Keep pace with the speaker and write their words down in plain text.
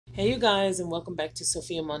Hey you guys, and welcome back to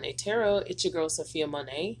Sophiamonay Tarot. It's your girl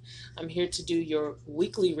Sophiamonay. I'm here to do your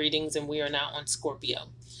weekly readings, and we are now on Scorpio.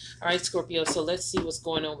 Alright, Scorpio, so let's see what's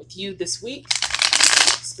going on with you this week.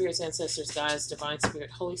 Spirits, ancestors, guides, divine spirit,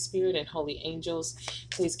 Holy Spirit, and holy angels,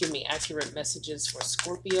 please give me accurate messages for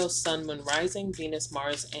Scorpio, Sun, Moon, Rising, Venus,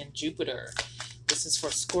 Mars, and Jupiter. This is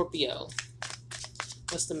for Scorpio.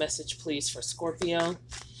 What's the message, please, for Scorpio?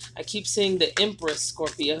 I keep seeing the Empress,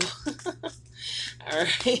 Scorpio. All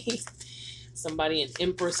right. Somebody in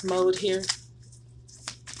Empress mode here.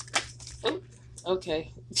 Oh,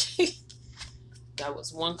 okay. That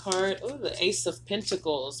was one card. Oh, the Ace of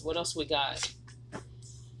Pentacles. What else we got?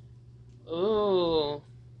 Oh,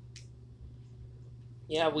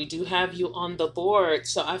 yeah, we do have you on the board.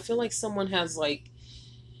 So I feel like someone has like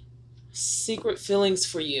secret feelings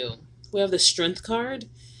for you. We have the Strength card.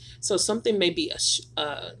 So something may be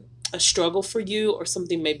a struggle for you, or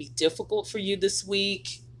something may be difficult for you this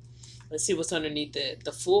week. Let's see what's underneath it.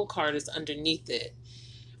 The Fool card is underneath it.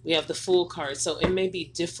 We have the Fool card. So it may be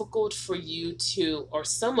difficult for you to, or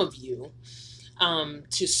some of you,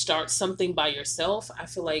 to start something by yourself. I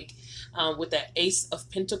feel like with that Ace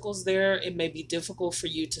of Pentacles there, it may be difficult for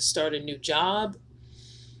you to start a new job,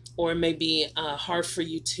 or it may be hard for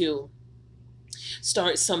you to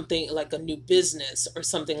start something like a new business or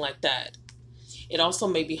something like that. It also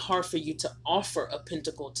may be hard for you to offer a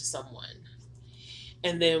pentacle to someone.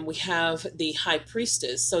 And then we have the High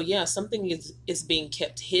Priestess. So yeah, something is being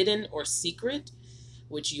kept hidden or secret,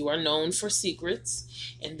 which you are known for secrets.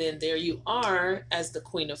 And then there you are as the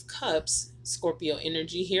Queen of Cups, Scorpio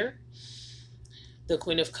energy here. The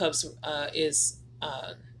Queen of Cups is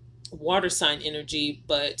water sign energy,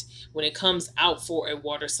 but when it comes out for a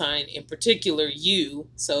water sign, in particular you,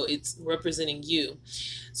 so it's representing you.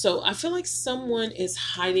 So I feel like someone is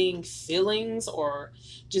hiding feelings or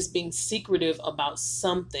just being secretive about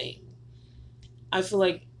something. I feel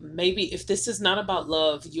like maybe if this is not about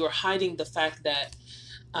love, you're hiding the fact that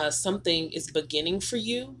something is beginning for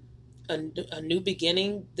you, a new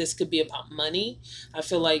beginning. This could be about money. I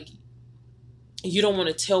feel like you don't want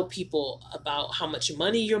to tell people about how much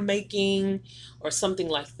money you're making or something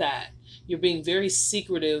like that. You're being very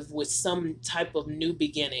secretive with some type of new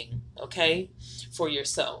beginning, okay, for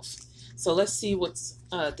yourself. So let's see what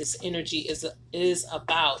this energy is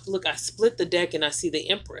about. Look, I split the deck and I see the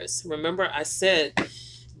Empress. Remember, I said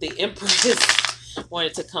the Empress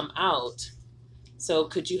wanted to come out. So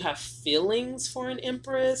could you have feelings for an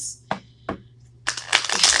Empress?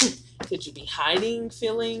 Could you be hiding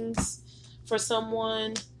feelings for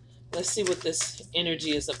someone? Let's see what this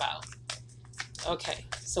energy is about. Okay,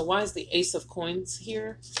 so why is the Ace of Coins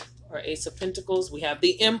here, or Ace of Pentacles? We have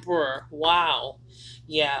the Emperor. Wow.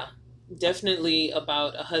 Yeah, definitely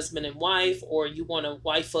about a husband and wife, or you want to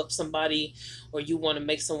wife up somebody, or you want to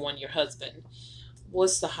make someone your husband.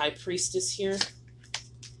 What's the High Priestess here?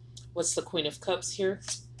 What's the Queen of Cups here?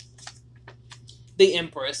 The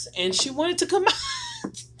Empress, and she wanted to come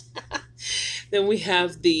out. Then we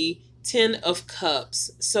have the Ten of Cups.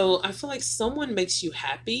 So I feel like someone makes you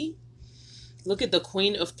happy. Look at the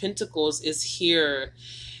Queen of Pentacles is here.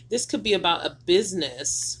 This could be about a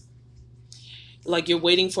business. Like you're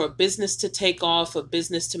waiting for a business to take off, a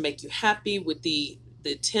business to make you happy with the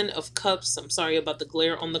Ten of Cups. I'm sorry about the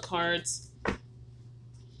glare on the cards.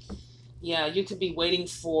 Yeah, you could be waiting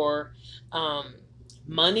for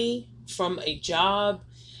money from a job.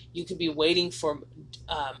 You could be waiting for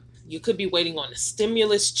you could be waiting on a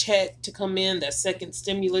stimulus check to come in, that second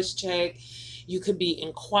stimulus check. You could be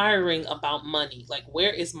inquiring about money, like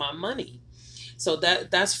where is my money? So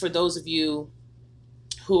that's for those of you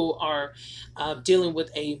who are dealing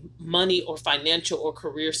with a money or financial or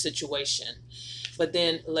career situation. But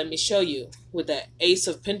then let me show you, with that Ace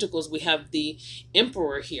of Pentacles, we have the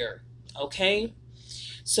Emperor here, okay?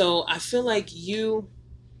 So I feel like you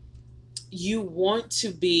want to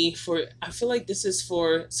be, I feel like this is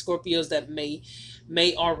for Scorpios that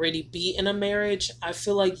may already be in a marriage. I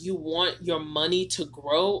feel like you want your money to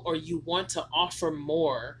grow, or you want to offer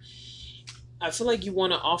more. I feel like you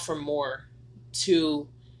want to offer more to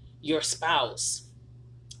your spouse,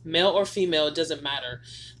 male or female, it doesn't matter.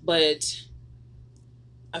 But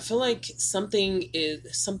I feel like something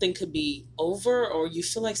could be over, or you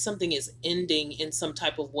feel like something is ending in some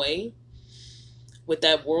type of way. With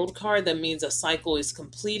that World card, that means a cycle is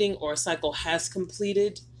completing, or a cycle has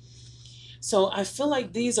completed. So I feel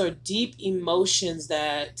like these are deep emotions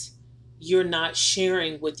that you're not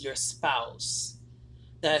sharing with your spouse.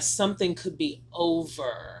 That something could be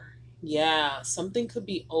over. Yeah, something could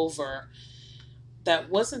be over. That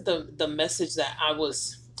wasn't the message that I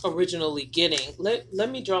was originally getting. Let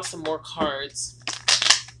me draw some more cards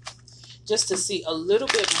just to see a little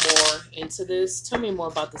bit more into this. Tell me more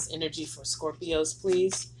about this energy for Scorpios,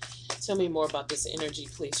 please. Tell me more about this energy,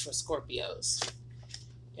 please, for Scorpios.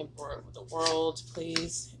 Emperor of the World,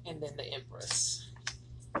 please. And then the Empress.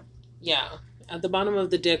 Yeah. At the bottom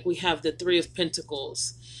of the deck, we have the Three of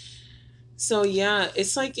Pentacles. So yeah,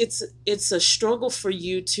 it's like it's a struggle for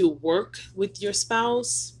you to work with your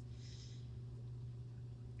spouse.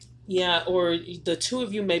 Yeah, or the two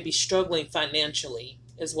of you may be struggling financially,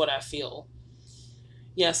 is what I feel.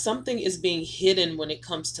 Yeah, something is being hidden when it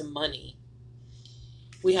comes to money.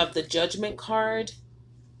 We have the Judgment card.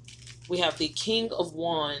 We have the King of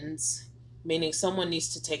Wands, meaning someone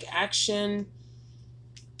needs to take action.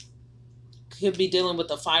 Could be dealing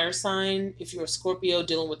with a fire sign. If you're a Scorpio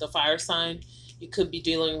dealing with a fire sign, you could be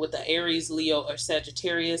dealing with the Aries, Leo, or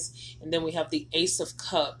Sagittarius. And then we have the Ace of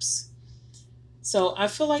Cups. So I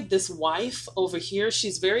feel like this wife over here,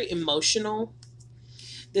 she's very emotional.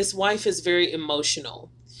 This wife is very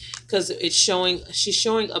emotional because she's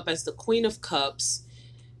showing up as the Queen of Cups,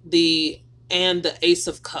 and the Ace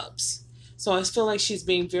of Cups. So I feel like she's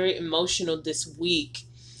being very emotional this week.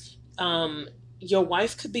 Your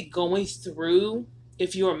wife could be going through,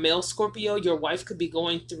 if you're a male Scorpio, your wife could be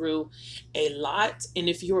going through a lot. And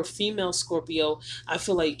if you're a female Scorpio, I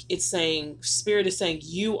feel like it's saying, Spirit is saying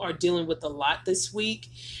you are dealing with a lot this week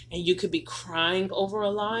and you could be crying over a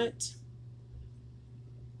lot.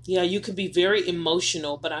 Yeah, you could be very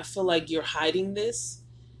emotional, but I feel like you're hiding this.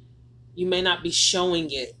 You may not be showing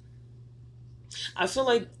it. I feel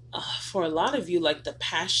like for a lot of you, like the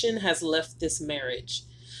passion has left this marriage.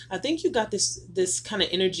 I think you got this kind of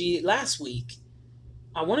energy last week.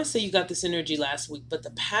 I want to say you got this energy last week, but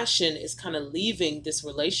the passion is kind of leaving this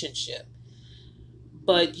relationship.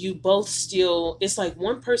 But you both still, it's like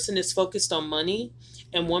one person is focused on money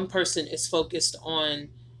and one person is focused on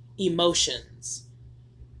emotions.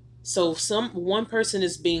 So one person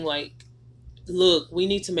is being like, look, we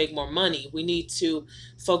need to make more money. We need to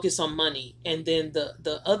focus on money. And then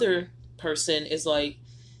the other person is like,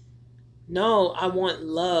 no, I want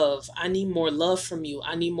love. I need more love from you.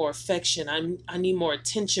 I need more affection. I need more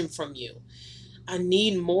attention from you. I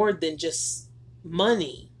need more than just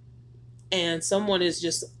money. And someone is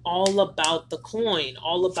just all about the coin,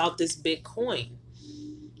 all about this big coin,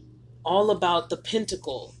 all about the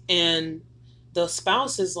pentacle. And the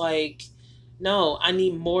spouse is like, no, I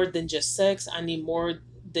need more than just sex. I need more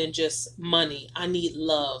than just money. I need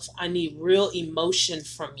love. I need real emotion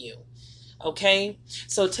from you. Okay,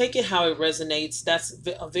 so take it how it resonates. That's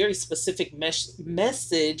a very specific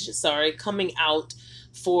message, coming out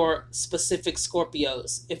for specific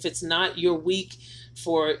Scorpios. If it's not your week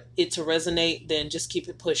for it to resonate, then just keep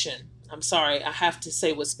it pushing. I'm sorry, I have to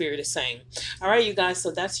say what Spirit is saying. All right, you guys, so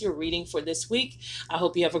that's your reading for this week. I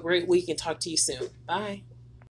hope you have a great week and talk to you soon. Bye.